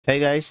Hey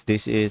guys,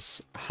 this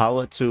is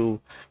how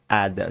to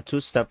add a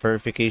two-step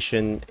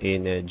verification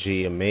in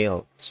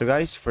Gmail. So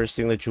guys, first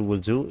thing that you will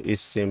do is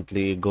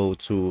simply go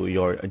to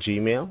your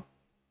Gmail.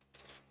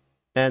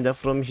 And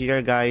from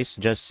here guys,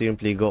 just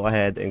simply go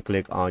ahead and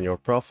click on your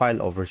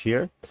profile over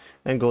here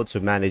and go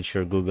to manage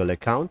your Google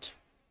account.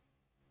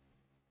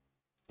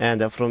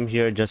 And from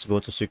here, just go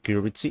to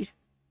security.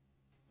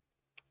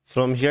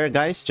 From here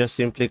guys, just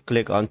simply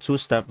click on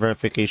two-step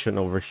verification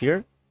over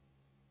here.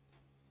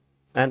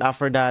 And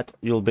after that,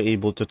 you'll be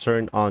able to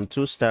turn on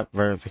two-step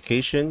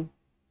verification.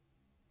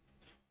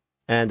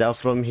 And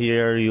from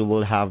here, you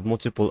will have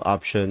multiple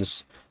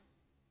options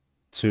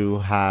to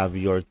have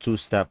your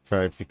two-step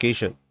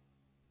verification.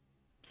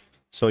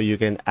 So you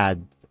can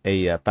add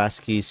a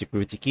passkey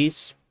security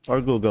keys or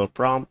Google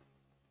prompt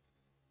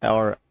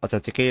or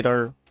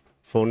authenticator,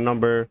 phone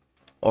number,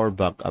 or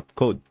backup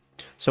code.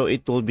 So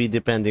it will be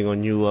depending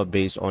on you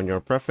based on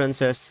your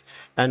preferences.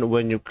 And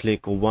when you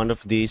click one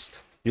of these,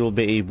 you'll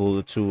be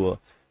able to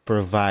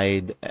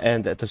provide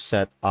and to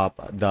set up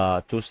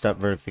the two-step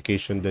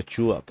verification that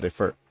you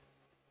prefer.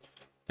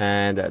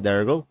 And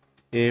there you go.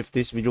 If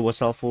this video was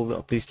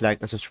helpful, please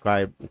like and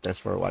subscribe. Thanks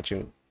for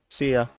watching. See ya.